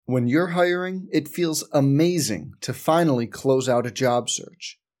When you're hiring, it feels amazing to finally close out a job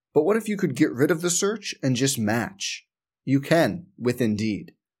search. But what if you could get rid of the search and just match? You can with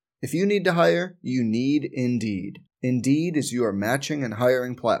Indeed. If you need to hire, you need Indeed. Indeed is your matching and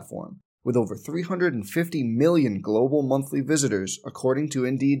hiring platform. With over 350 million global monthly visitors, according to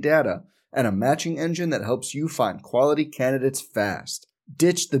Indeed data, and a matching engine that helps you find quality candidates fast.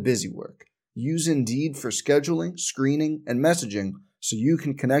 Ditch the busy work. Use Indeed for scheduling, screening, and messaging so you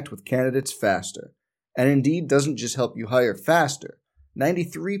can connect with candidates faster. And Indeed doesn't just help you hire faster.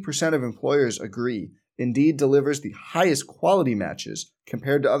 93% of employers agree Indeed delivers the highest quality matches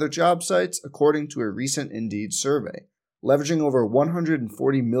compared to other job sites, according to a recent Indeed survey. Leveraging over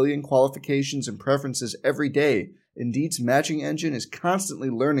 140 million qualifications and preferences every day, Indeed's matching engine is constantly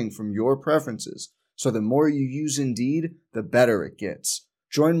learning from your preferences, so the more you use Indeed, the better it gets.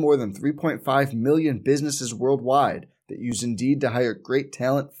 Join more than 3.5 million businesses worldwide that use Indeed to hire great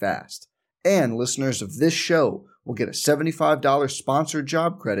talent fast. And listeners of this show will get a $75 sponsored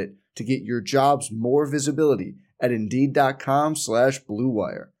job credit to get your jobs more visibility at Indeed.com/Blue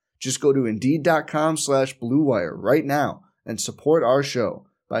Wire. Just go to Indeed.com/Blue Wire right now and support our show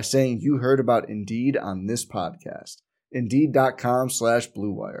by saying you heard about Indeed on this podcast.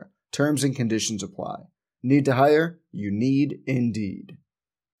 Indeed.com/Blue Wire. Terms and conditions apply. Need to hire? You need Indeed.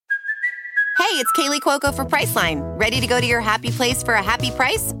 Hey, it's Kaylee Cuoco for Priceline. Ready to go to your happy place for a happy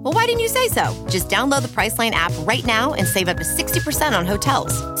price? Well, why didn't you say so? Just download the Priceline app right now and save up to 60% on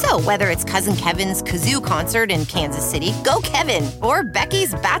hotels. So whether it's Cousin Kevin's Kazoo Concert in Kansas City, go Kevin, or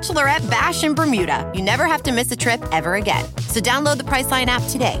Becky's Bachelorette Bash in Bermuda, you never have to miss a trip ever again. So download the Priceline app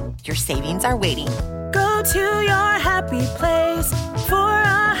today. Your savings are waiting. Go to your happy place for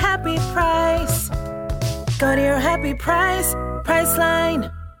a happy price. Go to your happy price,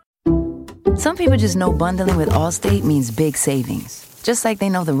 Priceline. Some people just know bundling with Allstate means big savings. Just like they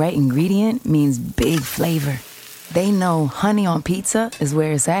know the right ingredient means big flavor. They know honey on pizza is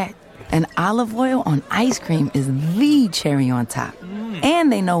where it's at. And olive oil on ice cream is the cherry on top.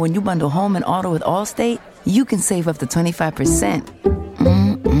 And they know when you bundle home and auto with Allstate, you can save up to 25%.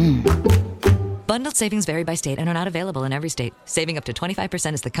 Bundled savings vary by state and are not available in every state. Saving up to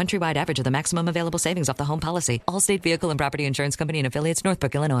 25% is the countrywide average of the maximum available savings off the home policy. Allstate Vehicle and Property Insurance Company and Affiliates,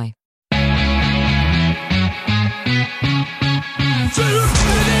 Northbrook, Illinois.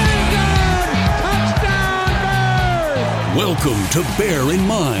 Welcome to Bear in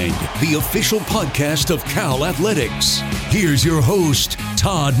Mind, the official podcast of Cal Athletics. Here's your host,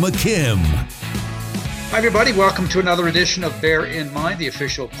 Todd McKim. Hi, everybody. Welcome to another edition of Bear in Mind, the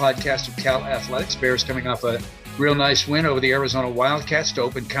official podcast of Cal Athletics. Bears coming off a real nice win over the Arizona Wildcats to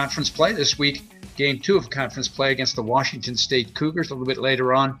open conference play this week. Game 2 of conference play against the Washington State Cougars. A little bit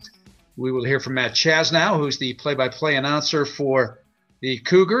later on, we will hear from Matt Chasnow, who's the play-by-play announcer for the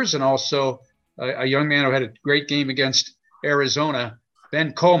Cougars, and also a young man who had a great game against Arizona,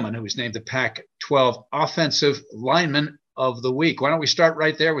 Ben Coleman, who was named the Pac-12 Offensive Lineman of the Week. Why don't we start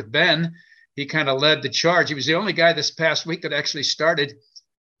right there with Ben? He kind of led the charge. He was the only guy this past week that actually started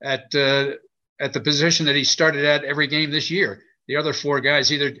at the position that he started at every game this year. The other 4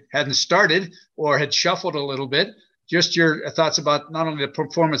 guys either hadn't started or had shuffled a little bit. Just your thoughts about not only the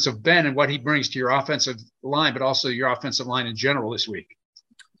performance of Ben and what he brings to your offensive line, but also your offensive line in general this week.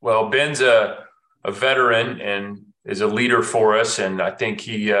 Well, Ben's a veteran and is a leader for us, and I think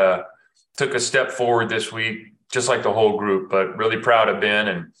he took a step forward this week, just like the whole group, but really proud of Ben,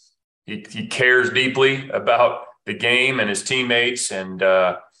 and he cares deeply about the game and his teammates, and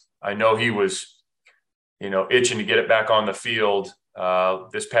I know he was, itching to get it back on the field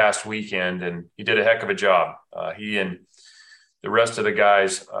this past weekend, and he did a heck of a job. He and the rest of the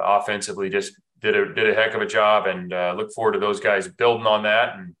guys offensively just did a heck of a job, and look forward to those guys building on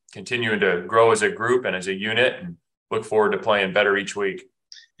that and continuing to grow as a group and as a unit, and look forward to playing better each week.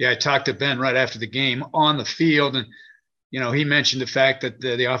 Yeah, I talked to Ben right after the game on the field, and he mentioned the fact that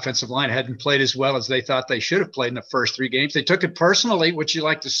the offensive line hadn't played as well as they thought they should have played in the first 3 games. They took it personally, which you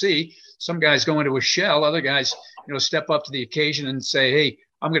like to see. Some guys go into a shell, other guys step up to the occasion and say, hey,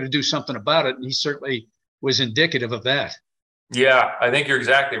 I'm going to do something about it. And he certainly was indicative of that. Yeah, I think you're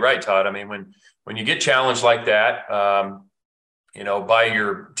exactly right, Todd. I mean, when you get challenged like that, by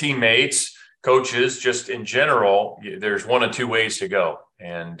your teammates, coaches, just in general, there's one of 2 ways to go.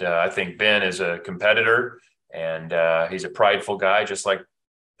 And I think Ben is a competitor, and he's a prideful guy, just like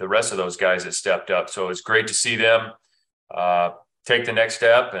the rest of those guys that stepped up. So it's great to see them take the next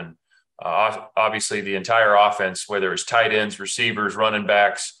step. And obviously the entire offense, whether it's tight ends, receivers, running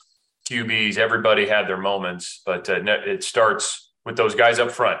backs, QBs, everybody had their moments, but it starts with those guys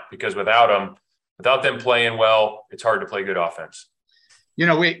up front, because without them playing well, it's hard to play good offense.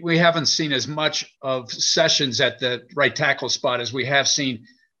 We haven't seen as much of Sessions at the right tackle spot as we have seen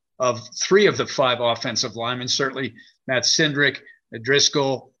of 3 of the 5 offensive linemen, certainly Matt Cindric,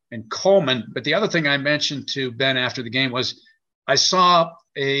 Driscoll, and Coleman. But the other thing I mentioned to Ben after the game was I saw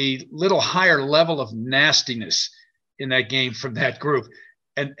a little higher level of nastiness in that game from that group.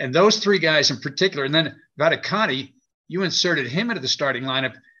 And those 3 guys in particular, and then Vadakani, you inserted him into the starting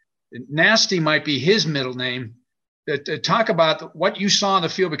lineup. Nasty might be his middle name. Talk about what you saw on the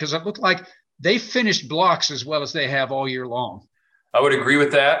field, because it looked like they finished blocks as well as they have all year long. I would agree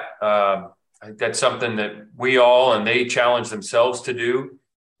with that. I think that's something that we all and they challenge themselves to do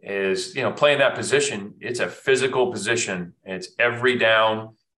is, playing that position. It's a physical position. It's every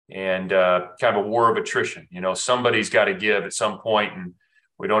down and kind of a war of attrition. Somebody's got to give at some point, and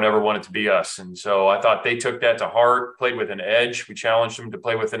we don't ever want it to be us. And so I thought they took that to heart, played with an edge. We challenged them to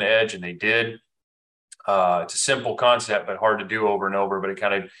play with an edge, and they did. It's a simple concept, but hard to do over and over, but it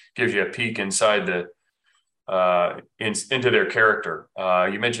kind of gives you a peek inside into their character.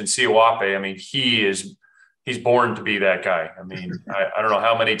 You mentioned Siawape. I mean, he's born to be that guy. I mean, I don't know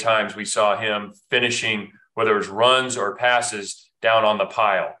how many times we saw him finishing, whether it was runs or passes, down on the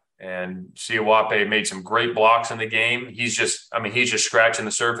pile. And Siawape made some great blocks in the game. He's just scratching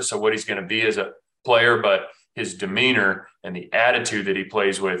the surface of what he's going to be as a player, but his demeanor and the attitude that he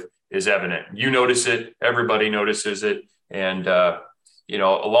plays with is evident. You notice it, everybody notices it. And,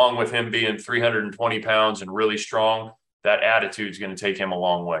 along with him being 320 pounds and really strong, that attitude is going to take him a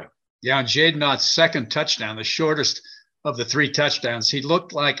long way. Yeah, and Jaden Ott's second touchdown, the shortest of the 3 touchdowns, he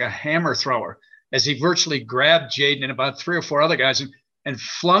looked like a hammer thrower as he virtually grabbed Jaden and about 3 or 4 other guys and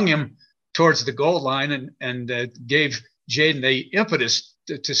flung him towards the goal line and gave Jaden the impetus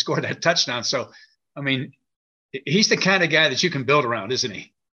to score that touchdown. So, I mean, he's the kind of guy that you can build around, isn't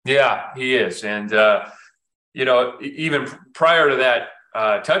he? Yeah, he is. And, even prior to that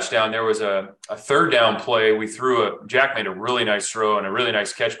touchdown, there was a 3rd down play. Jack made a really nice throw and a really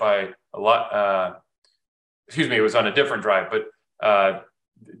nice catch by it was on a different drive, but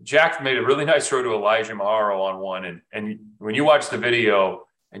Jack made a really nice throw to Elijah Maharo on one. And when you watch the video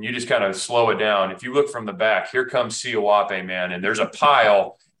and you just kind of slow it down, if you look from the back, here comes Siawape, man, and there's a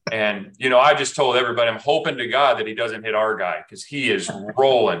pile. And, I just told everybody, I'm hoping to God that he doesn't hit our guy, because he is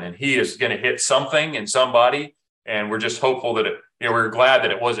rolling and he is going to hit something and somebody. And we're just hopeful that we're glad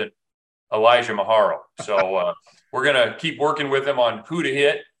that it wasn't Elijah Maharo. So we're going to keep working with him on who to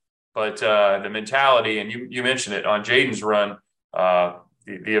hit. But the mentality, and you mentioned it on Jaden's run,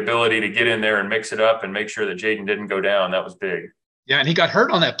 the ability to get in there and mix it up and make sure that Jaden didn't go down, that was big. Yeah, and he got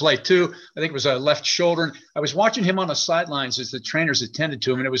hurt on that play too. I think it was a left shoulder. And I was watching him on the sidelines as the trainers attended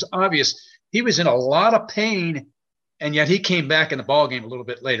to him, and it was obvious he was in a lot of pain, and yet he came back in the ball game a little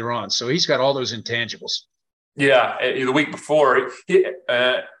bit later on. So he's got all those intangibles. Yeah, the week before he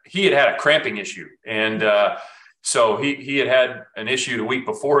had a cramping issue, and so he had an issue the week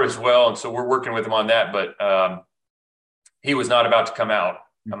before as well, and so we're working with him on that. But he was not about to come out.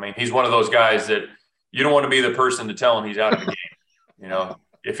 I mean, he's one of those guys that you don't want to be the person to tell him he's out of the game.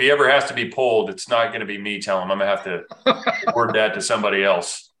 If he ever has to be pulled, it's not going to be me telling him. I'm going to have to word that to somebody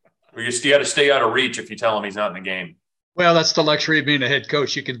else. You got to stay out of reach if you tell him he's not in the game. Well, that's the luxury of being a head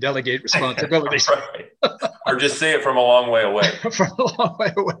coach. You can delegate responsibilities. Right. Or just say it from a long way away. From a long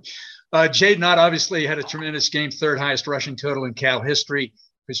way away. Jaden Ott obviously had a tremendous game, 3rd highest rushing total in Cal history.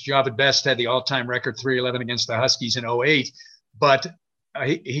 Chris Jabba Best had the all-time record, 311 against the Huskies in 2008. But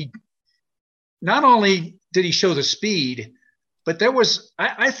he not only did he show the speed, but there was,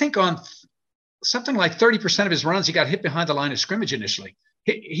 I think on something like 30% of his runs, he got hit behind the line of scrimmage initially.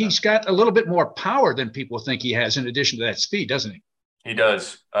 He's got a little bit more power than people think he has in addition to that speed, doesn't he? He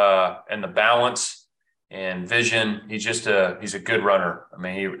does. And the balance and vision, he's a good runner. I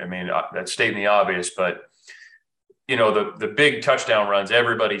mean, that's stating the obvious, but the big touchdown runs,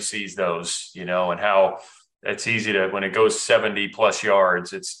 everybody sees those, and how it's easy to, when it goes 70 plus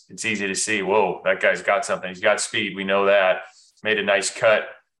yards, it's easy to see, whoa, that guy's got something. He's got speed. We know that. Made a nice cut.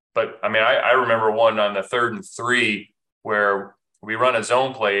 But I mean, I remember one on the 3rd and 3 where we run a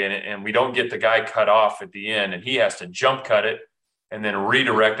zone play and we don't get the guy cut off at the end, and he has to jump cut it and then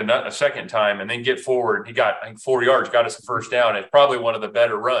redirect a second time and then get forward. He got, I think, 4 yards, got us a 1st down. It's probably one of the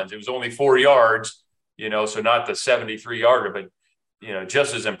better runs. It was only 4 yards, so not the 73-yarder, but,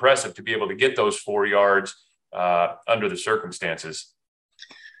 just as impressive to be able to get those 4 yards under the circumstances.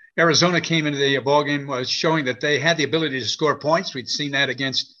 Arizona came into the ballgame was showing that they had the ability to score points. We'd seen that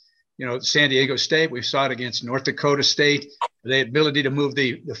against, San Diego State. We saw it against North Dakota State. They had the ability to move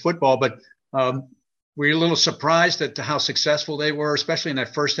the football, but we're a little surprised at how successful they were, especially in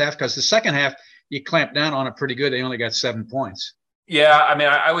that first half, because the second half, you clamped down on it pretty good. They only got 7 points. Yeah, I mean,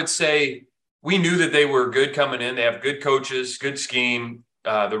 I would say we knew that they were good coming in. They have good coaches, good scheme.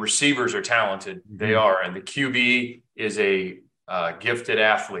 The receivers are talented. Mm-hmm. They are. And the QB is a gifted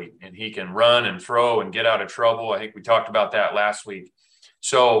athlete, and he can run and throw and get out of trouble. I think we talked about that last week.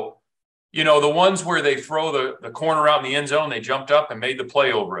 So, the ones where they throw the corner out in the end zone, they jumped up and made the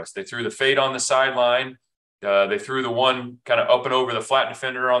play over us. They threw the fade on the sideline. They threw the one kind of up and over the flat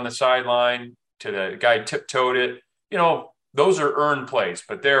defender on the sideline to the guy tiptoed it. Those are earned plays,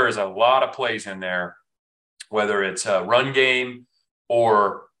 but there is a lot of plays in there, whether it's a run game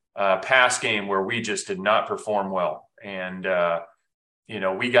or a pass game where we just did not perform well. And,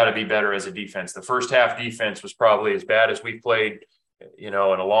 we got to be better as a defense. The first half defense was probably as bad as we've played, in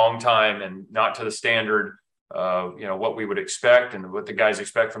a long time, and not to the standard of, what we would expect and what the guys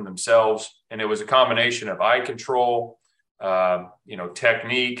expect from themselves. And it was a combination of eye control,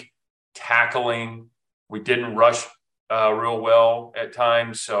 technique, tackling. We didn't rush real well at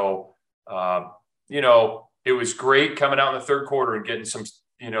times. So, it was great coming out in the third quarter and getting some,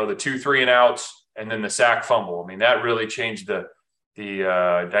 the 2 3 and outs and then the sack fumble. I mean, that really changed the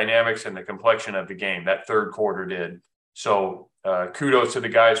dynamics and the complexion of the game. That third quarter did. So kudos to the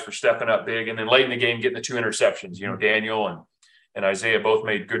guys for stepping up big. And then late in the game, getting the 2 interceptions, Daniel and Isaiah both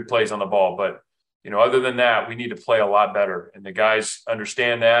made good plays on the ball. But, other than that, we need to play a lot better. And the guys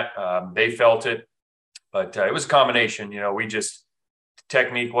understand that. They felt it. But it was a combination.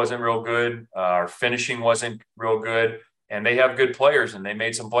 Technique wasn't real good. Our finishing wasn't real good. And they have good players, and they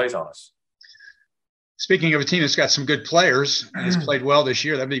made some plays on us. Speaking of a team that's got some good players and has played well this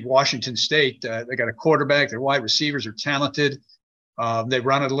year, that'd be Washington State. They got a quarterback. Their wide receivers are talented. They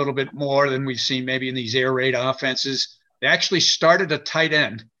run it a little bit more than we've seen maybe in these air raid offenses. They actually started a tight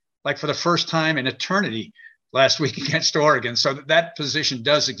end, like for the first time in eternity, last week against Oregon. So that position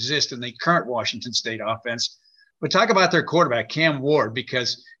does exist in the current Washington State offense. But talk about their quarterback, Cam Ward,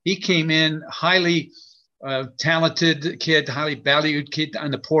 because he came in highly talented kid, highly valued kid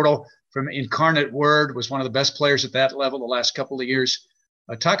on the portal from Incarnate Word, was one of the best players at that level the last couple of years.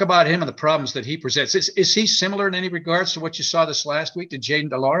 Talk about him and the problems that he presents. Is he similar in any regards to what you saw this last week to Jayden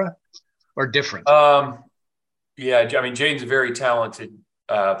de Laura, or different? Yeah, I mean, Jaden's a very talented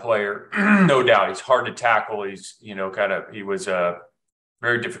player, no doubt. He's hard to tackle. He's, he was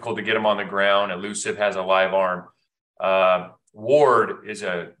very difficult to get him on the ground, elusive, has a live arm. Ward is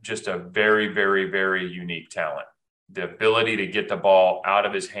just a very, very, very unique talent. The ability to get the ball out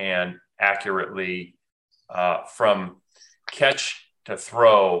of his hand accurately from catch to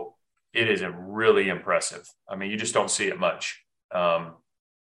throw, it is really impressive. I mean, you just don't see it much.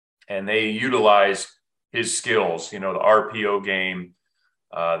 And they utilize his skills, the RPO game,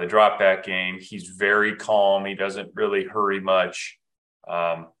 the drop back game. He's very calm. He doesn't really hurry much.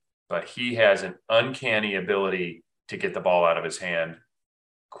 But he has an uncanny ability to get the ball out of his hand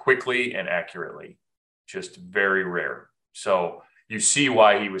quickly and accurately. Just very rare. So you see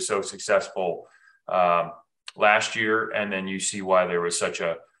why he was so successful last year. And then you see why there was such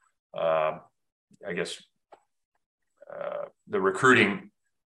a, the recruiting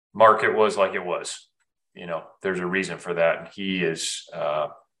market was like it was. There's a reason for that. And he is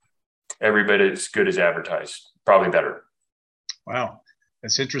every bit as good as advertised, probably better. Wow.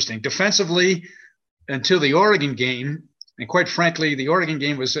 That's interesting. Defensively, until the Oregon game, and quite frankly, the Oregon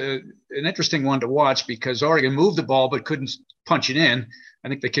game was an interesting one to watch because Oregon moved the ball but couldn't punch it in. I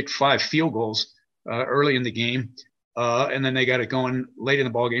think they kicked 5 field goals early in the game, and then they got it going late in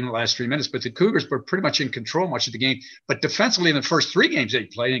the ball game in the last 3 minutes. But the Cougars were pretty much in control much of the game. But defensively, in the first 3 games they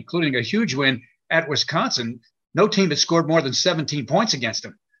played, including a huge win at Wisconsin, no team had scored more than 17 points against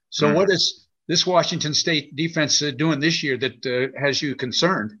them. So what is this Washington State defense doing this year that has you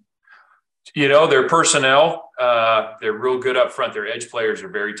concerned? Their personnel, they're real good up front. Their edge players are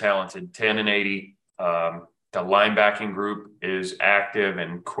very talented, 10 and 80. The linebacking group is active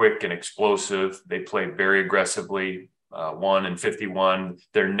and quick and explosive. They play very aggressively, 1 and 51.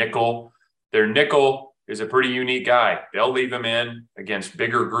 Their nickel is a pretty unique guy. They'll leave him in against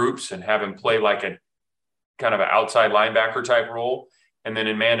bigger groups and have him play like a kind of an outside linebacker type role. And then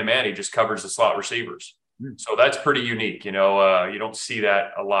in man-to-man, he just covers the slot receivers. So that's pretty unique. You don't see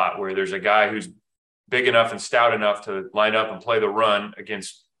that a lot where there's a guy who's big enough and stout enough to line up and play the run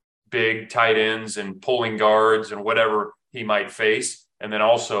against big tight ends and pulling guards and whatever he might face. And then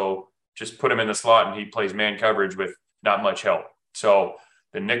also just put him in the slot and he plays man coverage with not much help. So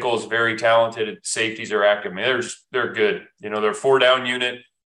the nickel is very talented. Safeties are active. I mean, they're good. They're a 4-down unit.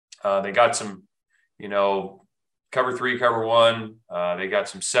 They got some, cover 3, cover 1. They got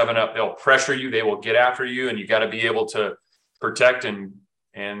some 7-up. They'll pressure you. They will get after you, and you got to be able to protect and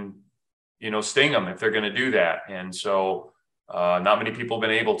sting them if they're going to do that. And so Not many people have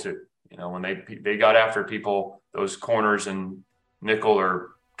been able to. When they got after people, those corners and nickel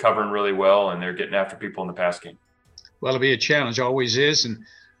are covering really well, and they're getting after people in the pass game. Well, it'll be a challenge, always is, and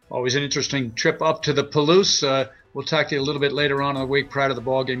always an interesting trip up to the Palouse. We'll talk to you a little bit later on in the week prior to the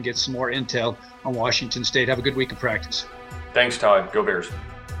ball game, get some more intel on Washington State. Have a good week of practice. Thanks, Todd. Go Bears.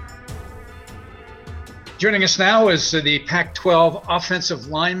 Joining us now is the Pac-12 Offensive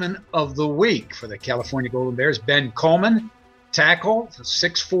Lineman of the Week for the California Golden Bears, Ben Coleman, tackle,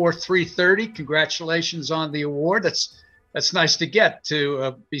 6'4", 330. Congratulations on the award. That's nice to get.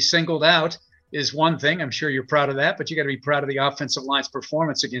 To be singled out is one thing. I'm sure you're proud of that, but you got to be proud of the offensive line's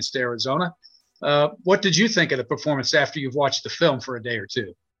performance against Arizona. What did you think of the performance after you've watched the film for a day or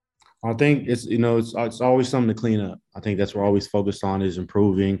two? I think it's always something to clean up. I think that's what we're always focused on, is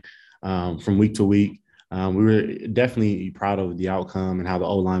improving from week to week. We were definitely proud of the outcome and how the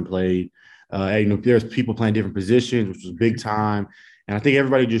O-line played. There's people playing different positions, which was big time. And I think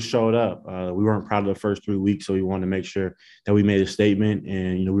everybody just showed up. We weren't proud of the first 3 weeks, so we wanted to make sure that we made a statement.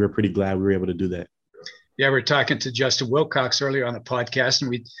 And, we were pretty glad we were able to do that. Yeah, we were talking to Justin Wilcox earlier on the podcast,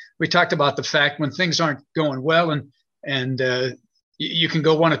 and we talked about the fact when things aren't going well and you can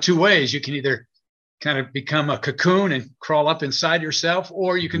go one of two ways. You can either kind of become a cocoon and crawl up inside yourself,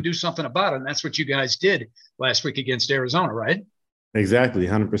 or you can do something about it. And that's what you guys did last week against Arizona, right? Exactly,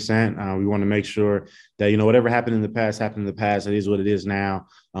 100%. We want to make sure that, whatever happened in the past happened in the past. It is what it is now.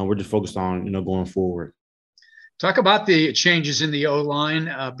 We're just focused on, going forward. Talk about the changes in the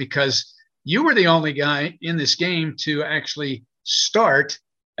O-line because you were the only guy in this game to actually start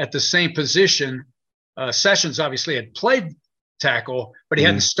at the same position. Sessions obviously had played tackle, but he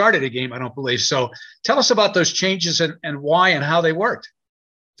hadn't started a game, I don't believe. So tell us about those changes and why and how they worked.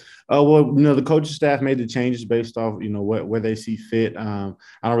 Well, the coaching staff made the changes based off, where they see fit. I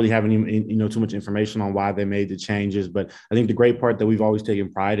don't really have any, too much information on why they made the changes, but I think the great part that we've always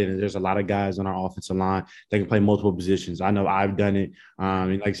taken pride in is there's a lot of guys on our offensive line that can play multiple positions. I know I've done it.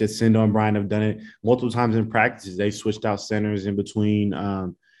 Like I said, Sindo and Brian have done it multiple times in practices. They switched out centers in between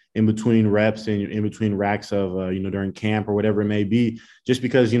reps and in between racks of, during camp or whatever it may be, just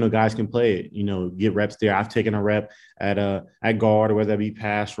because, guys can play it, get reps there. I've taken a rep at guard, or whether that be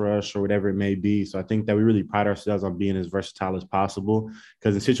pass rush or whatever it may be. So I think that we really pride ourselves on being as versatile as possible,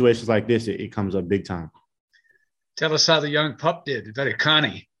 because in situations like this, it comes up big time. Tell us how the young pup did,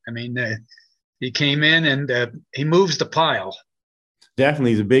 Vedekani. I mean, he came in and he moves the pile.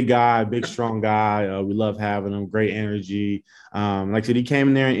 Definitely. He's a big guy, big, strong guy. We love having him, great energy. Like I said, he came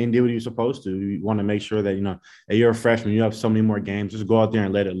in there and did what he was supposed to. We want to make sure that, that you're a freshman, you have so many more games. Just go out there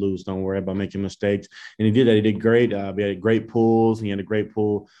and let it loose. Don't worry about making mistakes. And he did that. He did great. We had great pulls. He had a great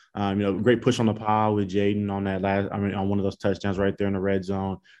pull, great push on the pile with Jaden on that on one of those touchdowns right there in the red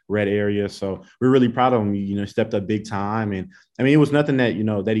zone, red area. So we're really proud of him. He stepped up big time. And it was nothing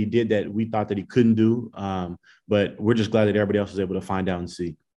that, that he did that we thought that he couldn't do. But we're just glad that everybody else was able to find out and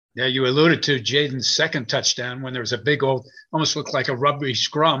see. Yeah, you alluded to Jaden's second touchdown when there was a big old, almost looked like a rugby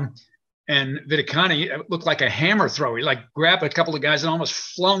scrum. And Vedekani looked like a hammer throw. He grabbed a couple of guys and almost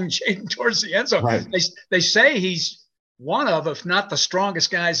flung Jaden towards the end zone. Right. They say he's one of, if not the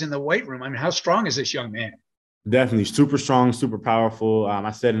strongest guys in the weight room. I mean, how strong is this young man? Definitely super strong, super powerful.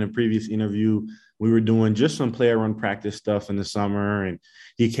 I said in a previous interview, we were doing just some player run practice stuff in the summer, and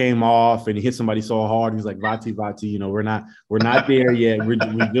he came off and he hit somebody so hard. He's like, Vati, we're not there yet. We're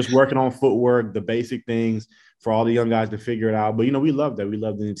just working on footwork, the basic things for all the young guys to figure it out. But, we love that. We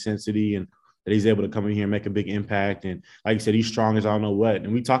love the intensity and that he's able to come in here and make a big impact. And like I said, he's strong as I don't know what.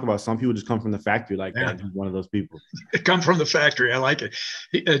 And we talk about some people just come from the factory like that. He's one of those people. Come from the factory. I like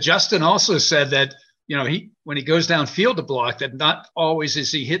it. Justin also said that, when he goes downfield to block, that not always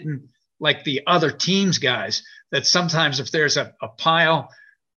is he hitting like the other team's guys, that sometimes if there's a pile,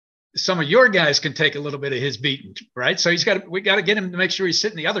 some of your guys can take a little bit of his beating, right? So we got to get him to make sure he's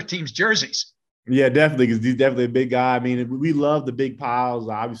hitting the other team's jerseys. Yeah, definitely, because he's definitely a big guy. I mean, we love the big piles.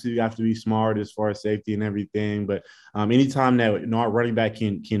 Obviously, you have to be smart as far as safety and everything. But anytime that our running back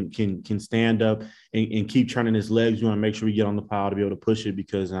can stand up and keep turning his legs, we want to make sure we get on the pile to be able to push it,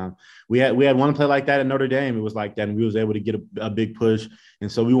 because we had one play like that at Notre Dame. It was like that, and we was able to get a big push.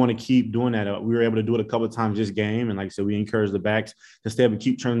 And so we want to keep doing that. We were able to do it a couple of times this game, and like I said, we encourage the backs to stay up and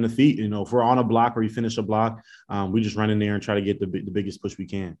keep turning the feet. If we're on a block or we finish a block, we just run in there and try to get the biggest push we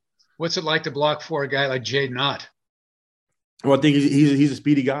can. What's it like to block for a guy like Jaden Ott? Well, I think he's a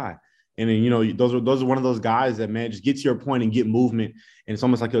speedy guy. And then, those are one of those guys that, man, just get to your point and get movement. And it's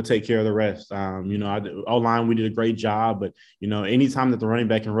almost like he'll take care of the rest. O-line, we did a great job. But, anytime that the running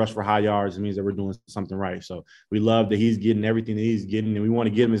back can rush for high yards, it means that we're doing something right. So we love that he's getting everything that he's getting. And we want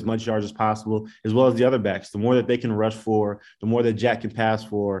to get him as much yards as possible, as well as the other backs. The more that they can rush for, the more that Jack can pass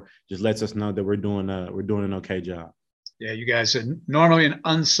for, just lets us know that we're doing an okay job. Yeah, you guys are normally an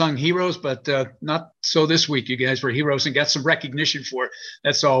unsung heroes, but not so this week. You guys were heroes and got some recognition for it.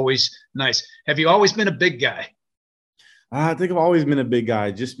 That's always nice. Have you always been a big guy? I think I've always been a big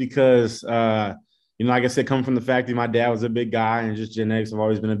guy just because, like I said, coming from the fact that my dad was a big guy and just genetics, I've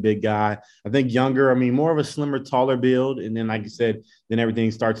always been a big guy. I think younger, more of a slimmer, taller build. And then, like you said, then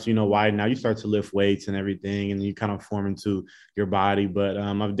everything starts to, widen. Now you start to lift weights and everything, and you kind of form into your body. But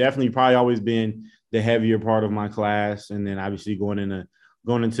I've definitely probably always been the heavier part of my class. And then obviously going into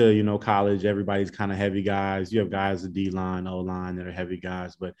college, everybody's kind of heavy guys. You have guys, the D-line, O-line that are heavy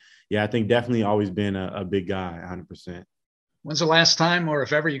guys. But yeah, I think definitely always been a big guy, 100%. When's the last time, or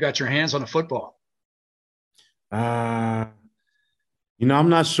if ever, you got your hands on a football? I'm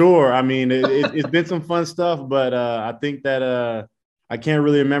not sure. It's been some fun stuff, but I think that I can't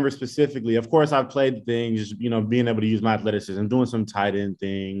really remember specifically. Of course, I've played things, being able to use my athleticism, doing some tight end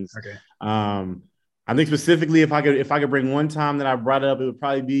things. Okay. I think specifically, if I could bring one time that I brought it up, it would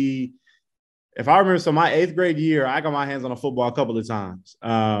probably be, if I remember, so my 8th grade year, I got my hands on a football a couple of times.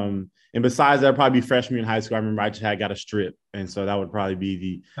 And besides that, probably be freshman in high school. I remember I just got a strip. And so that would probably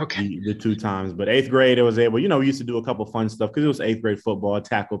be the 2 times. But 8th grade, it was able, we used to do a couple of fun stuff because it was 8th grade football,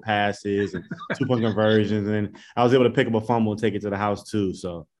 tackle passes and 2-point conversions. And I was able to pick up a fumble and take it to the house too.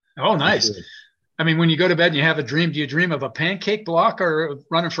 So. Oh, nice. When you go to bed and you have a dream, do you dream of a pancake block or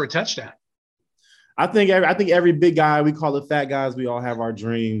running for a touchdown? I think every big guy, we call it fat guys, we all have our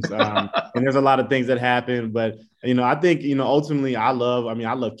dreams. And there's a lot of things that happen. But, I think, ultimately I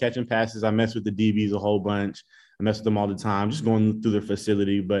love catching passes. I mess with the DBs a whole bunch. I mess with them all the time, just going through their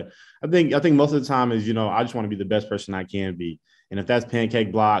facility. But I think most of the time is, I just want to be the best person I can be. And if that's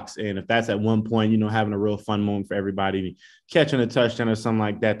pancake blocks, and if that's at one point, having a real fun moment for everybody, catching a touchdown or something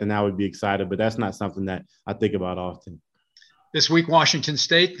like that, then I would be excited. But that's not something that I think about often. This week, Washington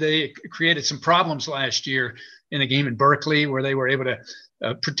State, they created some problems last year in a game in Berkeley where they were able to,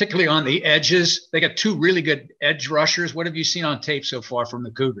 particularly on the edges, they got 2 really good edge rushers. What have you seen on tape so far from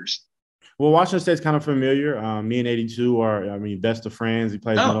the Cougars? Well, Washington State's kind of familiar. Me and 82 are, best of friends. He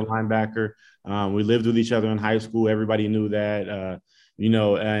plays middle linebacker. We lived with each other in high school. Everybody knew that.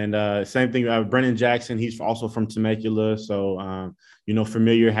 Same thing. Brennan Jackson, he's also from Temecula. So,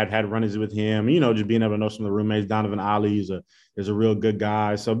 familiar, had run-ins with him. Just being able to know some of the roommates. Donovan Ali is a real good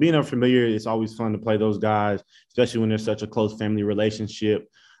guy. So being familiar, it's always fun to play those guys, especially when there's such a close family relationship.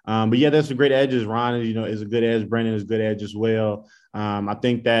 But yeah, there's some great edges. Ron, is a good edge. Brennan is a good edge as well. I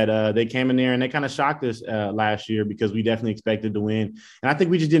think that they came in there and they kind of shocked us last year because we definitely expected to win. And I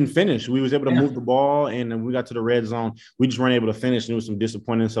think we just didn't finish. We was able to move the ball, and then we got to the red zone. We just weren't able to finish, and it was some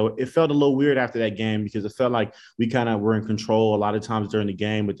disappointing. So it felt a little weird after that game because it felt like we kind of were in control a lot of times during the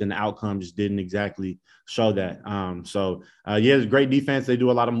game, but then the outcome just didn't exactly show that. It's great defense. They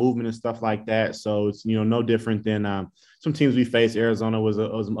do a lot of movement and stuff like that. So it's, no different than some teams we faced. Arizona was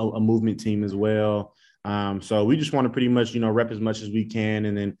a movement team as well. So we just want to pretty much, rep as much as we can,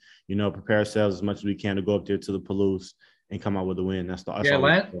 and then, prepare ourselves as much as we can to go up there to the Palouse and come out with a win. That's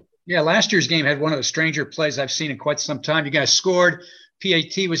last year's game had one of the stranger plays I've seen in quite some time. You guys scored,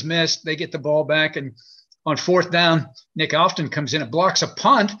 PAT was missed. They get the ball back, and on 4th down, Nick Often comes in and blocks a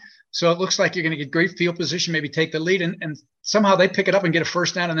punt. So it looks like you're going to get great field position, maybe take the lead, and somehow they pick it up and get a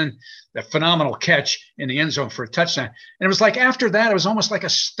 1st down, and then the phenomenal catch in the end zone for a touchdown. And it was like after that, it was almost like a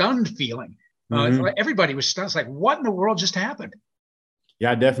stunned feeling. Everybody was stunned. It's like, what in the world just happened?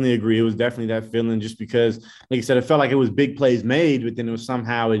 Yeah, I definitely agree. It was definitely that feeling just because, like I said, it felt like it was big plays made, but then it was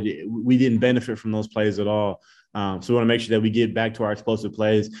somehow we didn't benefit from those plays at all. So we want to make sure that we get back to our explosive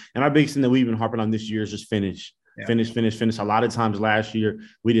plays. And our biggest thing that we've been harping on this year is just finish. Yeah. Finish. A lot of times last year,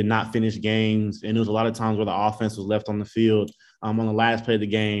 we did not finish games. And there was a lot of times where the offense was left on the field on the last play of the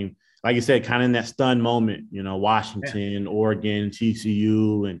game. Like you said, kind of in that stunned moment, Washington, Oregon,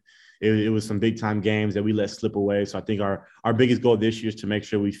 TCU, and it was some big-time games that we let slip away. So I think our biggest goal this year is to make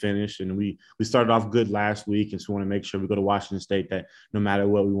sure we finish. And we started off good last week, and so we want to make sure we go to Washington State that no matter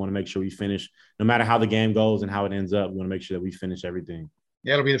what, we want to make sure we finish. No matter how the game goes and how it ends up, we want to make sure that we finish everything.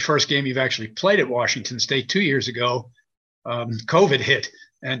 Yeah, it'll be the first game you've actually played at Washington State 2 years ago. COVID hit,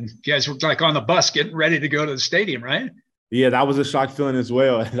 and you guys were like on the bus getting ready to go to the stadium, right? Yeah, that was a shock feeling as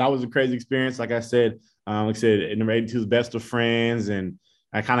well. That was a crazy experience. Like I said, number 82's best of friends, and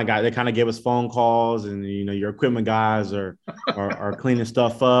they kind of gave us phone calls, and your equipment guys are cleaning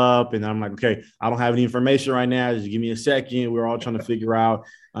stuff up, and I'm like, okay, I don't have any information right now. Just give me a second. We're all trying to figure out.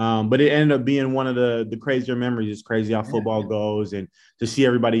 But it ended up being one of the crazier memories. It's crazy how football goes, and to see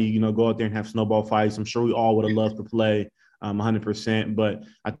everybody, go out there and have snowball fights. I'm sure we all would have loved to play 100%. But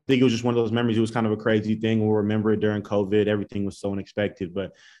I think it was just one of those memories. It was kind of a crazy thing. We'll remember it during COVID. Everything was so unexpected.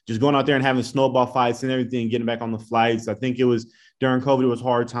 But just going out there and having snowball fights and everything, getting back on the flights. I think it was during COVID, it was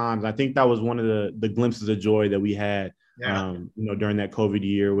hard times. I think that was one of the glimpses of joy that we had, during that COVID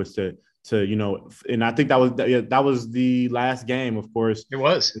year, was to and I think that was the last game, of course. It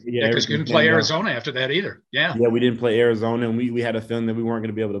was. Yeah, because we didn't play Arizona after that either. Yeah. Yeah, we didn't play Arizona, and we had a feeling that we weren't going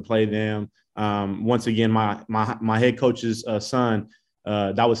to be able to play them. Once again, my head coach's son,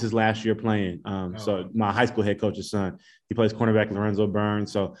 that was his last year playing. So my high school head coach's son, he plays cornerback, Lorenzo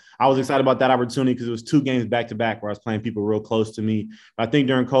Burns. So I was excited about that opportunity because it was 2 games back to back where I was playing people real close to me. But I think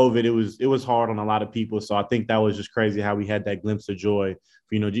during COVID, it was hard on a lot of people. So I think that was just crazy how we had that glimpse of joy,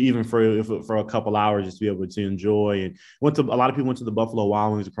 even for a couple hours, just to be able to enjoy. And a lot of people went to the Buffalo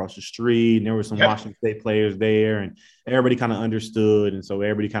Wild Wings across the street, and there were some Washington State players there, and everybody kind of understood. And so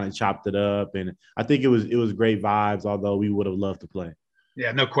everybody kind of chopped it up. And I think it was great vibes, although we would have loved to play.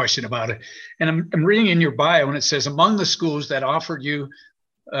 Yeah, no question about it. And I'm reading in your bio, and it says among the schools that offered you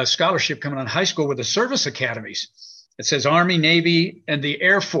a scholarship coming out of high school were the service academies. It says Army, Navy, and the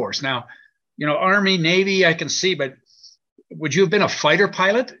Air Force. Now, Army, Navy, I can see, but would you have been a fighter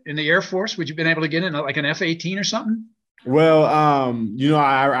pilot in the Air Force? Would you have been able to get in like an F-18 or something? Well,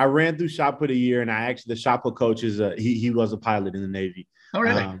 I ran through shot put a year, and the shot put coach he was a pilot in the Navy. Oh,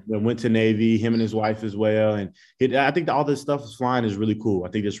 really? Went to Navy, him and his wife as well. And I think all this stuff is flying is really cool. I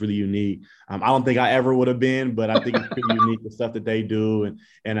think it's really unique. I don't think I ever would have been, but I think it's pretty unique, the stuff that they do.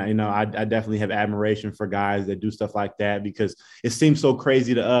 And I definitely have admiration for guys that do stuff like that, because it seems so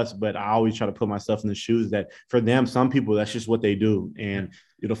crazy to us, but I always try to put myself in the shoes that for them, some people, that's just what they do. And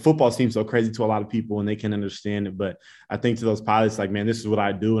football seems so crazy to a lot of people, and they can understand it. But I think to those pilots, like, man, this is what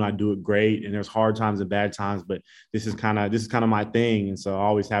I do, and I do it great. And there's hard times and bad times, but this is kind of my thing. And so I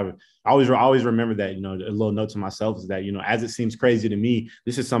always remember that, a little note to myself is that, as it seems crazy to me,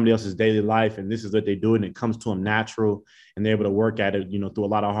 this is somebody else's daily life, and this is what they do, and it comes to them natural, and they're able to work at it, through a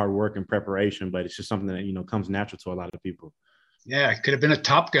lot of hard work and preparation. But it's just something that, comes natural to a lot of people. Yeah, it could have been a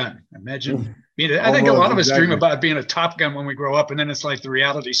Top Gun. Imagine I think a lot of us dream about being a Top Gun when we grow up, and then it's like the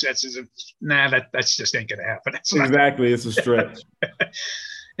reality sets is, that's just ain't gonna happen. Exactly, it's a stretch.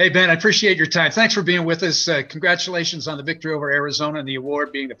 Hey, Ben, I appreciate your time. Thanks for being with us. Congratulations on the victory over Arizona and the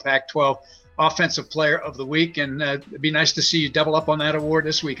award being the Pac-12 Offensive Player of the Week. And it'd be nice to see you double up on that award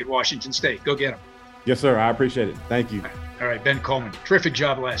this week at Washington State. Go get them. Yes, sir. I appreciate it. Thank you. All right, Ben Coleman. Terrific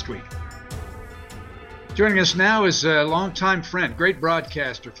job last week. Joining us now is a longtime friend, great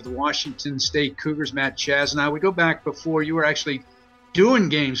broadcaster for the Washington State Cougars, Matt Chasnow. We go back before you were actually doing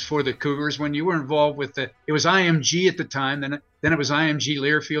games for the Cougars, when you were involved with it was IMG at the time, then it was IMG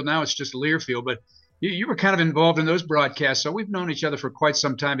Learfield. Now it's just Learfield, but you were kind of involved in those broadcasts. So we've known each other for quite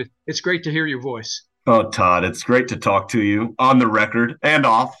some time. It's great to hear your voice. Oh, Todd, it's great to talk to you on the record and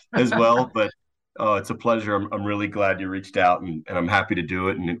off as well. But it's a pleasure. I'm really glad you reached out, and I'm happy to do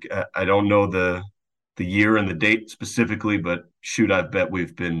it. And I don't know the year and the date specifically, but shoot, I bet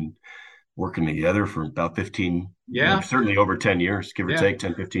we've been working together for about 15, certainly over 10 years, give or take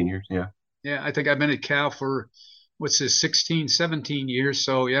 10, 15 years. Yeah. Yeah. I think I've been at Cal for 16, 17 years.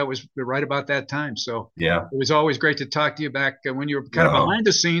 So it was right about that time. So it was always great to talk to you back when you were kind of behind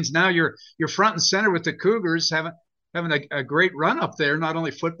the scenes. Now you're front and center with the Cougars, having a great run up there. Not only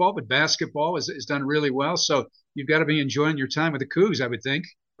football, but basketball is done really well. So you've got to be enjoying your time with the Cougs, I would think.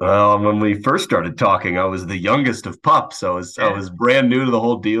 Well, when we first started talking, I was the youngest of pups. I was brand new to the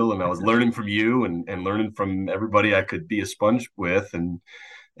whole deal, and I was learning from you and learning from everybody I could be a sponge with. And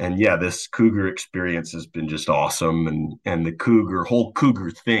this Cougar experience has been just awesome. And the whole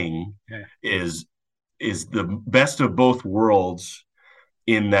Cougar thing is the best of both worlds,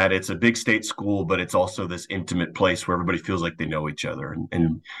 in that it's a big state school, but it's also this intimate place where everybody feels like they know each other.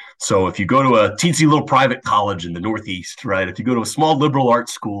 And so if you go to a teensy little private college in the Northeast, right, if you go to a small liberal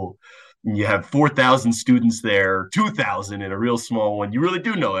arts school and you have 4,000 students there, 2,000 in a real small one, you really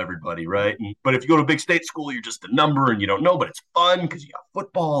do know everybody, right? But if you go to a big state school, you're just a number and you don't know, but it's fun because you got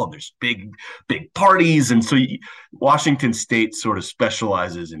football and there's big parties. And so Washington State sort of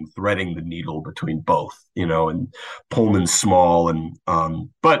specializes in threading the needle between both, and Pullman's small.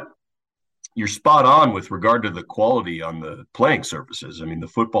 But you're spot on with regard to the quality on the playing surfaces. I mean, the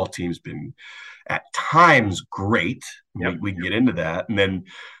football team's been at times great. Yep. We can get into that. And then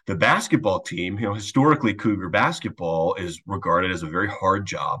the basketball team, historically Cougar basketball is regarded as a very hard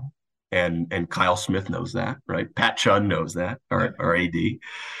job. And Kyle Smith knows that, right? Pat Chun knows that, our AD.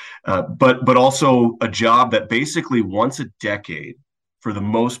 But also a job that basically once a decade, for the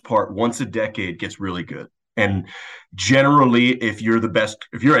most part, once a decade gets really good. And generally, if you're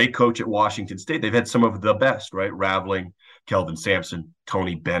a coach at Washington State, they've had some of the best, right? Raveling, Kelvin Sampson,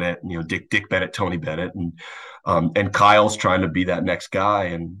 Tony Bennett, Dick Bennett, Tony Bennett, and Kyle's trying to be that next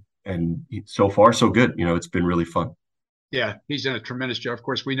guy. And so far, so good. It's been really fun. Yeah, he's done a tremendous job. Of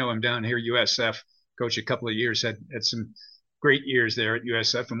course, we know him down here, USF. Coach a couple of years, had some great years there at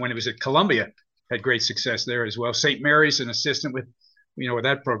USF. And when he was at Columbia, had great success there as well. St. Mary's, an assistant with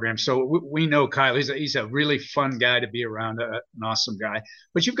that program. So we know Kyle. He's a really fun guy to be around, an awesome guy.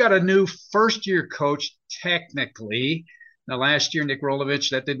 But you've got a new first-year coach, technically. Now, last year, Nick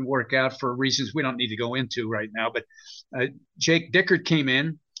Rolovich, that didn't work out for reasons we don't need to go into right now. But Jake Dickert came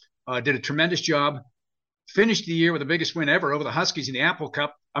in, did a tremendous job. Finished the year with the biggest win ever over the Huskies in the Apple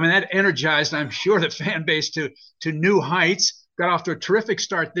Cup. I mean, that energized, I'm sure, the fan base to new heights. Got off to a terrific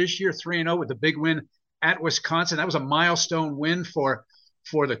start this year, 3-0 with a big win at Wisconsin. That was a milestone win for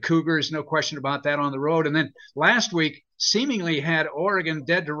the Cougars, no question about that, on the road. And then last week, seemingly had Oregon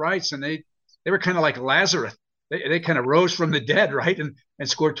dead to rights, and they were kind of like Lazarus. They kind of rose from the dead, right, and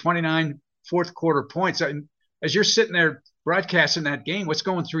scored 29 fourth-quarter points. And as you're sitting there broadcasting that game, what's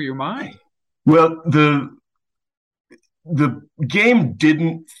going through your mind? Well, the game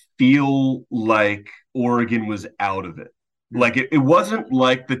didn't feel like Oregon was out of it. Like it wasn't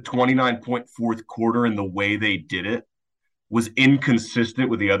like the 29-point fourth quarter and the way they did it was inconsistent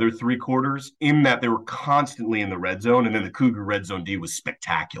with the other three quarters, in that they were constantly in the red zone. And then the Cougar red zone D was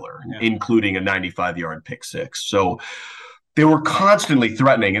spectacular, including a 95-yard pick six. So they were constantly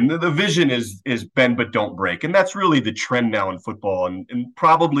threatening. And the vision is bend but don't break. And that's really the trend now in football, and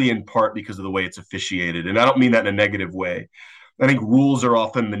probably in part because of the way it's officiated. And I don't mean that in a negative way. I think rules are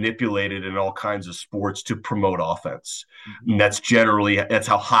often manipulated in all kinds of sports to promote offense. Mm-hmm. And that's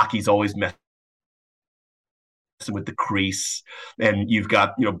how hockey's always messing with the crease. And you've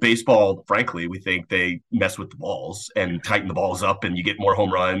got, baseball, frankly, we think they mess with the balls and tighten the balls up and you get more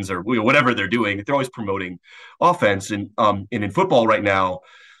home runs or whatever they're doing. They're always promoting offense. And in football right now,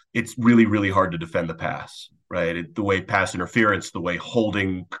 it's really, really hard to defend the pass, right? The way pass interference, the way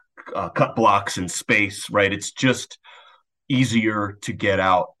holding cut blocks in space, right? It's just easier to get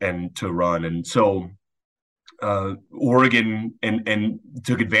out and to run. And so Oregon and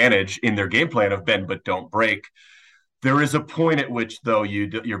took advantage in their game plan of bend but don't break. There is a point at which, though,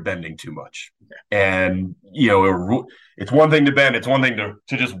 you're bending too much. And, it's one thing to bend. It's one thing to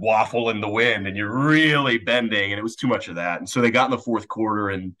just waffle in the wind, and you're really bending, and it was too much of that. And so they got in the fourth quarter,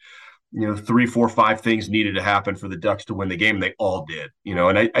 and 3, 4, 5 things needed to happen for the Ducks to win the game, and they all did.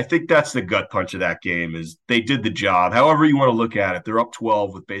 And I think that's the gut punch of that game, is they did the job. However you want to look at it, they're up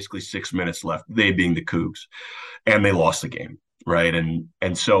 12 with basically 6 minutes left, they being the Cougs, and they lost the game, right?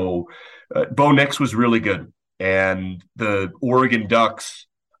 And so Bo Nix was really good. And the Oregon Ducks,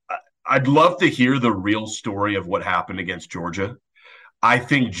 I'd love to hear the real story of what happened against Georgia. I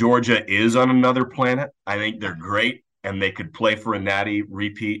think Georgia is on another planet. I think they're great, and they could play for a natty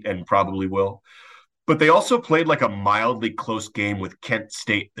repeat and probably will. But they also played like a mildly close game with Kent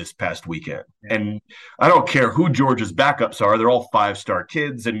State this past weekend. And I don't care who Georgia's backups are. They're all 5-star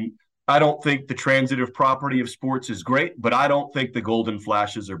kids. And I don't think the transitive property of sports is great, but I don't think the Golden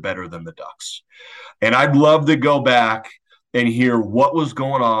Flashes are better than the Ducks. And I'd love to go back and hear what was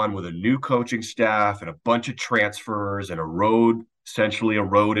going on with a new coaching staff and a bunch of transfers and essentially a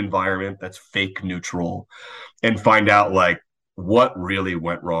road environment that's fake neutral, and find out what really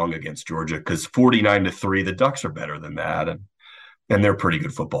went wrong against Georgia. Because 49-3, the Ducks are better than that. And they're a pretty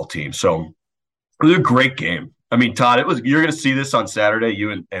good football team. So it was a great game. I mean, Todd, you're going to see this on Saturday.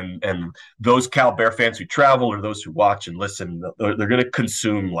 You and those Cal Bear fans who travel, or those who watch and listen, they're going to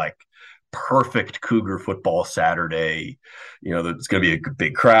consume perfect Cougar football Saturday. It's going to be a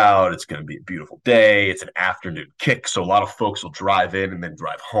big crowd. It's going to be a beautiful day. It's an afternoon kick, so a lot of folks will drive in and then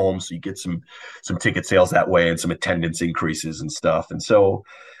drive home. So you get some ticket sales that way and some attendance increases and stuff. And so,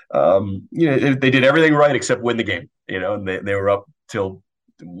 they did everything right except win the game. And they were up till,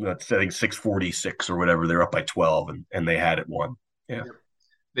 I think 6:46 or whatever. They were up by 12, and they had it won. Yeah,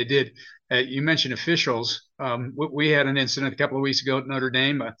 they did. You mentioned officials. We had an incident a couple of weeks ago at Notre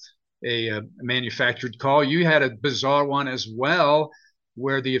Dame. A manufactured call. You had a bizarre one as well,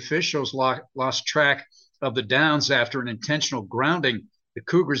 where the officials lost track of the downs after an intentional grounding. The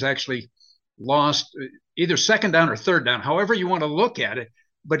Cougars actually lost either second down or third down, however you want to look at it.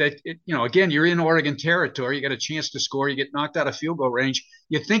 But again, you're in Oregon territory. You got a chance to score. You get knocked out of field goal range.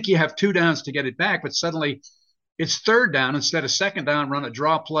 You think you have 2 downs to get it back, but suddenly it's third down instead of second down. Run a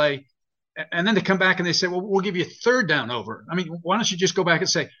draw play, and then they come back and they say, "Well, we'll give you third down over." I mean, why don't you just go back and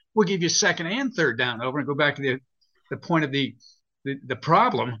say, "We'll give you second and third down over," and go back to the point of the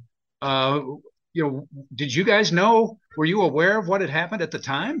problem? Did you guys know? Were you aware of what had happened at the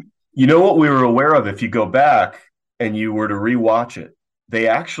time? You know what we were aware of? If you go back and you were to rewatch it, they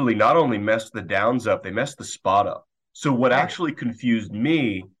actually not only messed the downs up, they messed the spot up. So what actually confused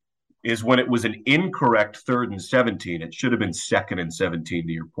me is when it was an incorrect 3rd and 17, it should have been 2nd and 17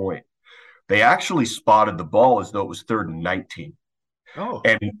 to your point. They actually spotted the ball as though it was 3rd and 19. Oh.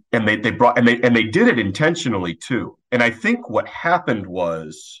 And they did it intentionally too. And I think what happened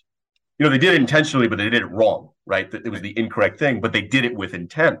was, they did it intentionally, but they did it wrong, right? It was the incorrect thing, but they did it with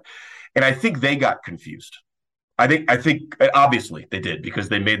intent. And I think they got confused. I think obviously they did, because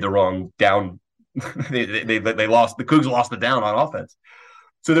they made the wrong down. they lost. The Cougs lost the down on offense.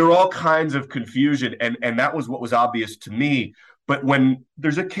 So there were all kinds of confusion, and that was what was obvious to me. But when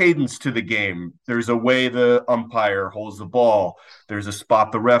there's a cadence to the game, there's a way the umpire holds the ball, there's a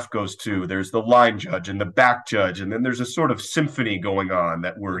spot the ref goes to, there's the line judge and the back judge, and then there's a sort of symphony going on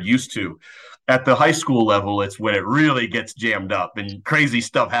that we're used to. At the high school level, it's when it really gets jammed up and crazy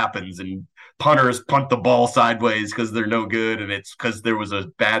stuff happens, and punters punt the ball sideways because they're no good, and it's because there was a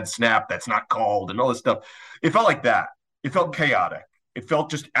bad snap that's not called and all this stuff. It felt like that. It felt chaotic. It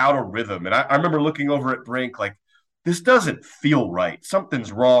felt just out of rhythm. And I remember looking over at Brink like, this doesn't feel right.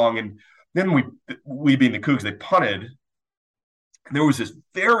 Something's wrong. And then we being the Cougs, they punted. And there was this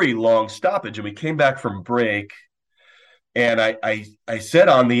very long stoppage, and we came back from break. And I said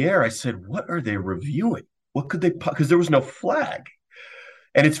on the air, I said, what are they reviewing? What could they, because there was no flag.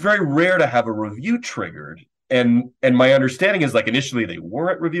 And it's very rare to have a review triggered. And my understanding is, like, initially they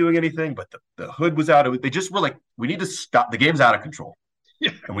weren't reviewing anything, but the hood was out. They just were like, we need to stop. The game's out of control. Yeah.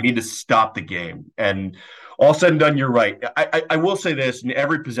 And we need to stop the game. And all said and done, you're right. I will say this, in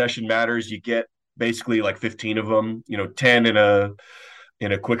every possession matters. You get basically like 15 of them, 10 in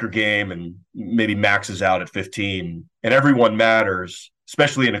a quicker game, and maybe maxes out at 15. And everyone matters,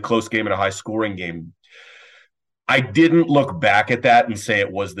 especially in a close game and a high-scoring game. I didn't look back at that and say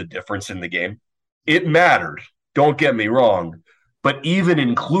it was the difference in the game. It mattered. Don't get me wrong. But even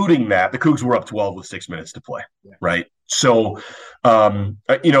including that, the Cougs were up 12 with 6 minutes to play, right? So,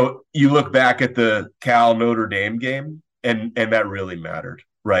 you look back at the Cal Notre Dame game, and that really mattered,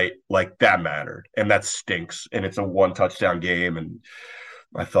 right? Like, that mattered, and that stinks. And it's a 1-touchdown game, and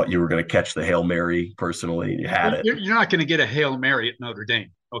I thought you were going to catch the Hail Mary personally. You had it. You're not going to get a Hail Mary at Notre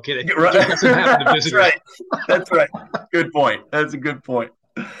Dame. Okay. That's right. That's right. Good point. That's a good point.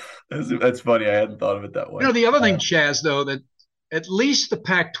 That's funny. I hadn't thought of it that way. The other thing, Chaz, though, that at least the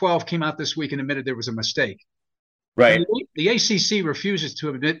Pac-12 came out this week and admitted there was a mistake. Right. The ACC refuses to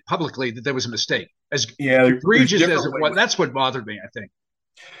admit publicly that there was a mistake. As egregious as it was, that's what bothered me, I think.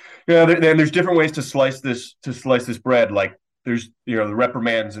 Yeah, there's different ways to slice this bread. Like, there's the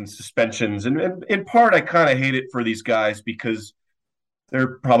reprimands and suspensions, and in part I kind of hate it for these guys because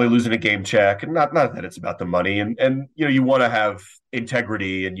they're probably losing a game check, and not that it's about the money, and you want to have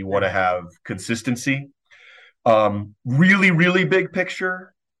integrity and you want to have consistency. Really, really big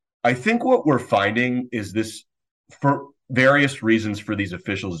picture, I think what we're finding is this, for various reasons, for these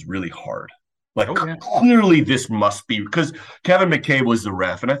officials is really hard. Like, clearly this must be, because Kevin McCabe was the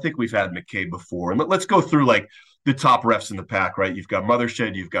ref, and I think we've had McCabe before. And let's go through like the top refs in the pack, right? You've got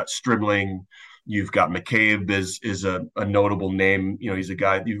Mothershed, you've got Strimling, you've got McCabe is a notable name. He's a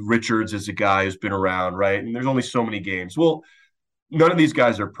guy. Richards is a guy who's been around, right? And there's only so many games. Well, none of these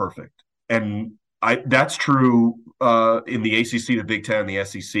guys are perfect, and that's true in the ACC, the Big Ten, the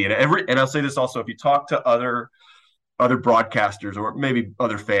SEC, and I'll say this also: if you talk to other broadcasters or maybe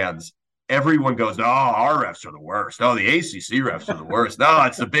other fans, everyone goes, "Oh, our refs are the worst. Oh, the ACC refs are the worst. No,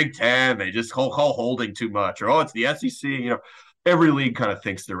 it's the Big Ten. They just call holding too much. Or, oh, it's the SEC." Every league kind of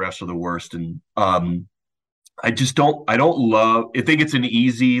thinks the refs are the worst, and I think it's an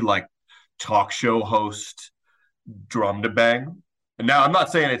easy, like, talk show host drum to bang. And now I'm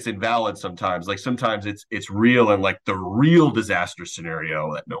not saying it's invalid sometimes. Like, sometimes it's real, and like the real disaster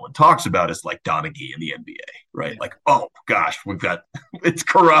scenario that no one talks about is like Donaghy in the NBA, right? Like, oh gosh, it's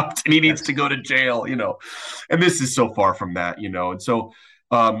corrupt and he needs to go to jail, and this is so far from that, and so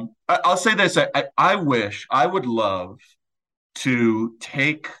I'll say this. I would love to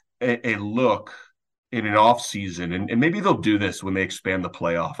take a look in an off season, and maybe they'll do this when they expand the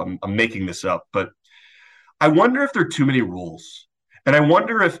playoff. I'm making this up, but I wonder if there are too many rules. And I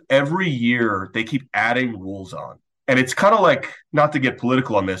wonder if every year they keep adding rules on. And it's kind of like, not to get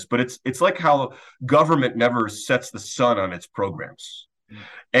political on this, but it's like how government never sets the sun on its programs.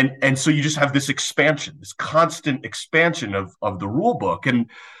 And so you just have this expansion, this constant expansion of the rule book. And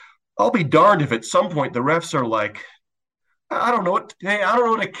I'll be darned if at some point the refs are like, I don't know what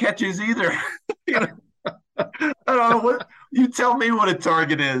a catch is either. I don't know what, you tell me what a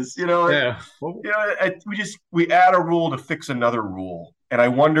target is, Yeah. We add a rule to fix another rule. And I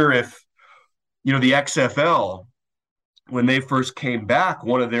wonder if, the XFL, when they first came back,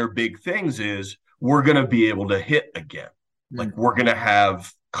 one of their big things is we're going to be able to hit again. Like we're going to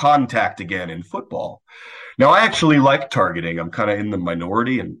have contact again in football. Now, I actually like targeting. I'm kind of in the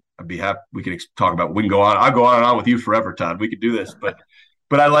minority, and I'd be happy. We can talk about, we can go on. I'll go on and on with you forever, Todd. We could do this, but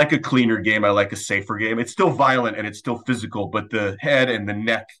I like a cleaner game. I like a safer game. It's still violent and it's still physical, but the head and the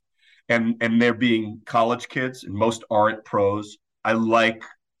neck and they're being college kids and most aren't pros. I like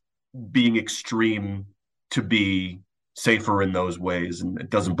being extreme to be safer in those ways, and it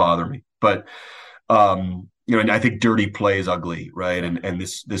doesn't bother me. But and I think dirty play is ugly, right? And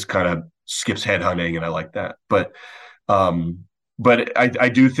this kind of skips headhunting, and I like that. But I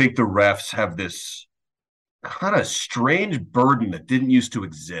do think the refs have this kind of strange burden that didn't used to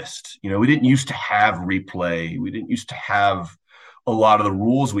exist. We didn't used to have replay. We didn't used to have a lot of the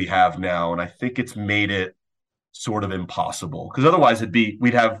rules we have now, and I think it's made it sort of impossible, because otherwise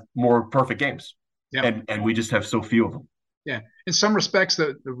we'd have more perfect games. Yeah. And we just have so few of them. Yeah. In some respects,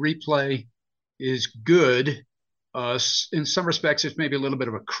 the replay is good. In some respects, it's maybe a little bit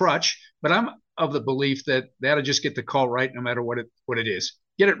of a crutch, but I'm of the belief that they ought to just get the call right no matter what it is.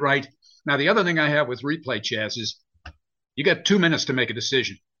 Get it right. Now, the other thing I have with replay, Chaz, is you got 2 minutes to make a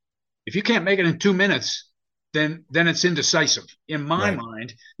decision. If you can't make it in 2 minutes, then it's indecisive in my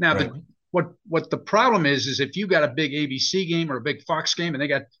mind. Now, what the problem is if you got a big ABC game or a big Fox game and they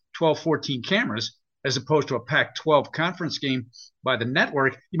got 12, 14 cameras, as opposed to a Pac-12 conference game by the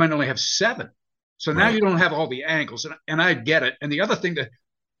network, you might only have 7. So now you don't have all the angles, and I get it. And the other thing that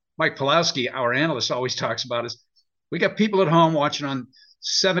Mike Pawlowski, our analyst, always talks about is we got people at home watching on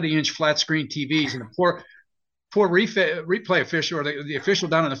 70-inch flat screen TVs, and the poor replay official or the official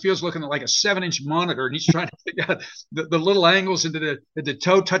down in the field is looking at like a 7-inch monitor, and he's trying to figure out the little angles, and did the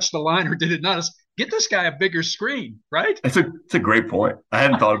toe touch the line or did it not? Get this guy a bigger screen, right? It's a great point. I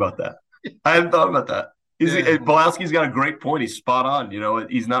hadn't thought about that. Pawlowski's got a great point. He's spot on.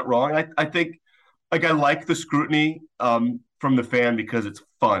 He's not wrong. I think, like, I like the scrutiny from the fan because it's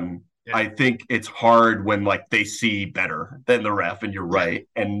fun. Yeah. I think it's hard when they see better than the ref, and you're right.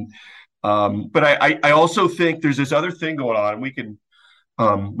 And but I also think there's this other thing going on, and we can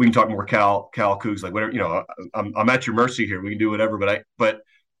talk more Cal Cougs, like whatever, I'm at your mercy here. We can do whatever, but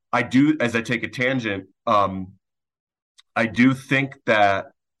I do, as I take a tangent, I do think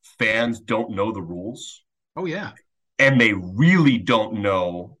that fans don't know the rules. Oh yeah. And they really don't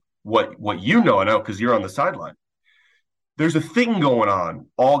know what I know, because you're on the sideline. There's a thing going on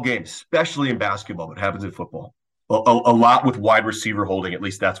all game, especially in basketball, but happens in football. A lot with wide receiver holding. At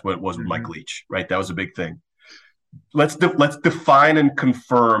least that's what it was with Mike Leach, right? That was a big thing. Let's define and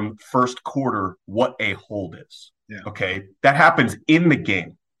confirm first quarter what a hold is. Yeah. Okay, that happens in the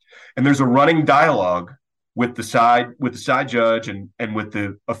game, and there's a running dialogue with the side judge and with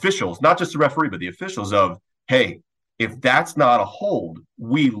the officials, not just the referee, but the officials of, hey, if that's not a hold,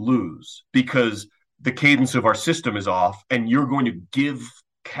 we lose because the cadence of our system is off, and you're going to give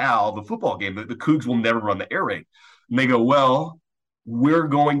Cal the football game. The Cougs will never run the air raid. And they go, well, we're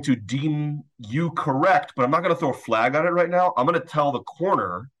going to deem you correct, but I'm not going to throw a flag on it right now. I'm going to tell the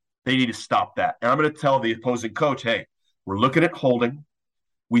corner they need to stop that. And I'm going to tell the opposing coach, hey, we're looking at holding.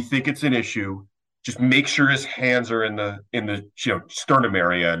 We think it's an issue. Just make sure his hands are in the sternum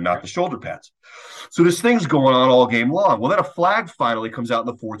area and not the shoulder pads. So this thing's going on all game long. Well, then a flag finally comes out in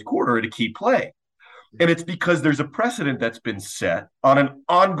the fourth quarter at a key play. And it's because there's a precedent that's been set on an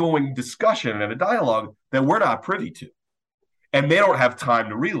ongoing discussion and a dialogue that we're not privy to. And they don't have time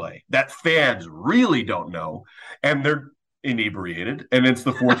to relay. That fans really don't know. And they're inebriated. And it's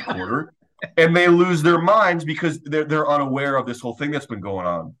the fourth quarter. And they lose their minds because they're unaware of this whole thing that's been going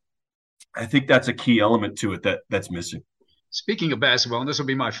on. I think that's a key element to it that's missing. Speaking of basketball, and this will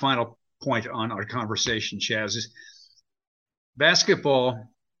be my final point on our conversation, Chaz, is basketball,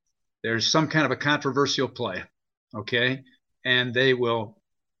 there's some kind of a controversial play, okay? And they will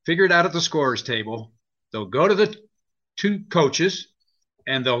figure it out at the scorer's table. They'll go to the two coaches,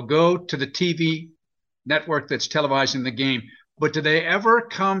 and they'll go to the TV network that's televising the game. But do they ever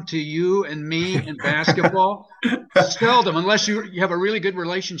come to you and me in basketball? Seldom, unless you have a really good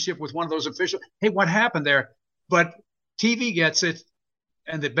relationship with one of those officials. Hey, what happened there? But TV gets it,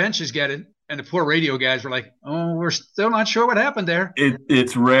 and the benches get it. And the poor radio guys were like, "Oh, we're still not sure what happened there."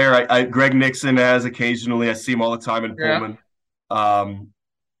 It's rare. Greg Nixon has occasionally. I see him all the time in Pullman.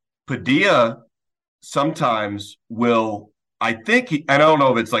 Padilla sometimes will. I think I don't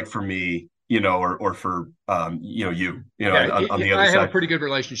know if it's like for me, or for on the other side. I have a pretty good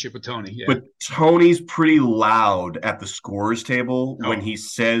relationship with Tony. Yeah. But Tony's pretty loud at the scorer's table when he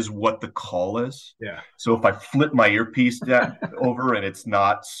says what the call is. Yeah. So if I flip my earpiece over and it's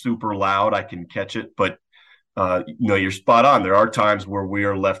not super loud, I can catch it. But you're spot on. There are times where we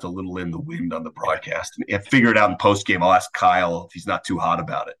are left a little in the wind on the broadcast. And if I figure it out in post game, I'll ask Kyle if he's not too hot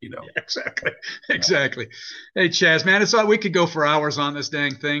about it. Yeah, exactly. Hey, Chaz, man, it's we could go for hours on this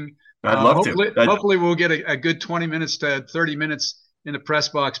dang thing. I'd love to. Hopefully we'll get a good 20 minutes to 30 minutes in the press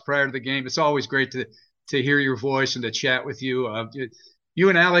box prior to the game. It's always great to hear your voice and to chat with you. You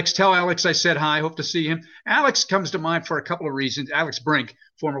and Alex, tell Alex I said hi. Hope to see him. Alex comes to mind for a couple of reasons. Alex Brink,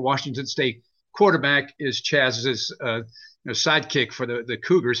 former Washington State quarterback, is Chaz's sidekick for the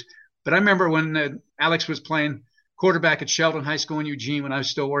Cougars. But I remember when Alex was playing quarterback at Sheldon High School in Eugene when I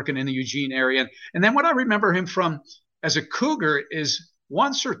was still working in the Eugene area. And then what I remember him from as a Cougar is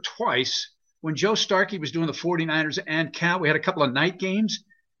once or twice when Joe Starkey was doing the 49ers and Cal, we had a couple of night games,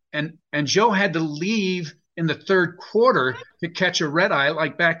 and Joe had to leave in the third quarter to catch a red eye,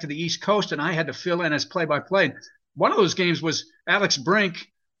 like back to the East Coast, and I had to fill in as play-by-play. One of those games was Alex Brink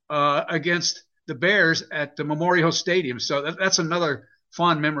against the Bears at the Memorial Stadium. So that's another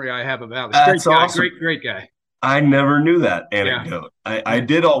fond memory I have of Alex. That's awesome. Great guy. I never knew that anecdote. Yeah. I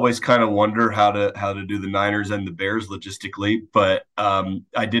did always kind of wonder how to do the Niners and the Bears logistically, but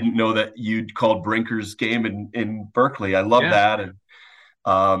I didn't know that you'd called Brinker's game in Berkeley. I love that.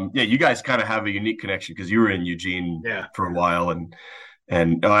 And you guys kind of have a unique connection because you were in Eugene for a while.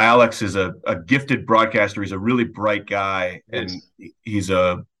 And Alex is a gifted broadcaster. He's a really bright guy, and he's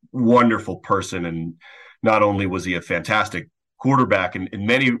a wonderful person. And not only was he a fantastic quarterback and in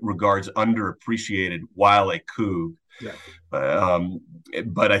many regards underappreciated while a Coug. Yeah.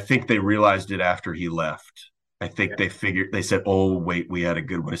 But I think they realized it after he left. I think they said, oh, wait, we had a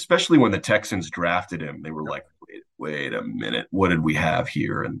good one, especially when the Texans drafted him. They were like, wait a minute, what did we have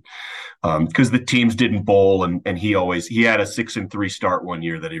here? And because the teams didn't bowl, and he had a 6-3 start one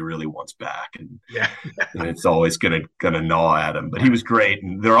year that he really wants back, and it's always gonna gnaw at him. But he was great,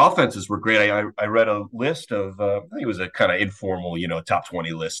 and their offenses were great. I read a list of I think it was a kind of informal, top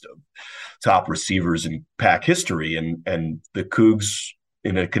 20 list of top receivers in Pac history, and the Cougs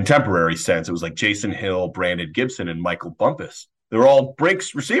in a contemporary sense, it was like Jason Hill, Brandon Gibson, and Michael Bumpus. They're all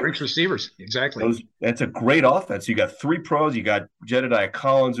Brink's receivers. Exactly. That's a great offense. You got 3 pros. You got Jedediah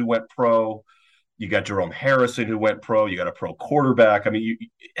Collins, who went pro. You got Jerome Harrison, who went pro. You got a pro quarterback. I mean,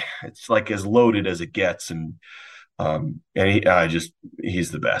 it's like as loaded as it gets. And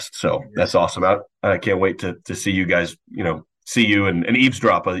he's the best. So that's awesome. I can't wait to see you guys, see you and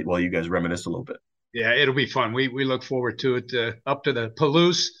eavesdrop while you guys reminisce a little bit. Yeah, it'll be fun. We look forward to it. Up to the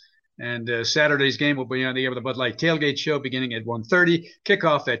Palouse. And Saturday's game will be on the air with the Bud Light Tailgate Show beginning at 1:30,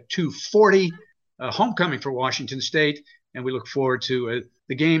 kickoff at 2:40, homecoming for Washington State. And we look forward to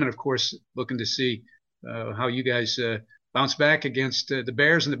the game and, of course, looking to see how you guys bounce back against the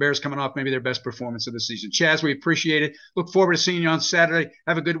Bears, and the Bears coming off maybe their best performance of the season. Chaz, we appreciate it. Look forward to seeing you on Saturday.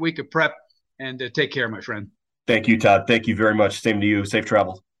 Have a good week of prep, and take care, my friend. Thank you, Todd. Thank you very much. Same to you. Safe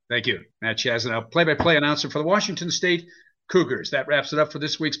travels. Thank you. Matt Chazanow, play-by-play announcer for the Washington State Cougars. That wraps it up for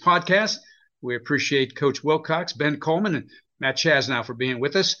this week's podcast. We appreciate Coach Wilcox, Ben Coleman, and Matt Chazanow for being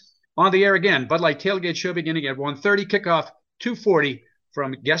with us. On the air again, Bud Light Tailgate Show beginning at 1:30, kickoff 2:40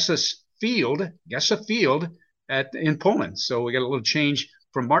 from Gessa Field in Pullman. So we got a little change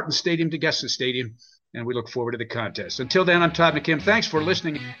from Martin Stadium to Gessa Stadium, and we look forward to the contest. Until then, I'm Todd McKim. Thanks for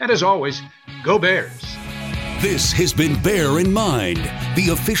listening, and as always, go Bears. This has been Bear in Mind, the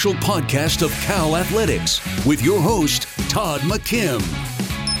official podcast of Cal Athletics, with your host, Todd McKim.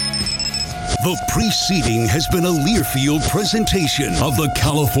 The preceding has been a Learfield presentation of the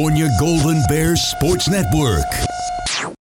California Golden Bears Sports Network.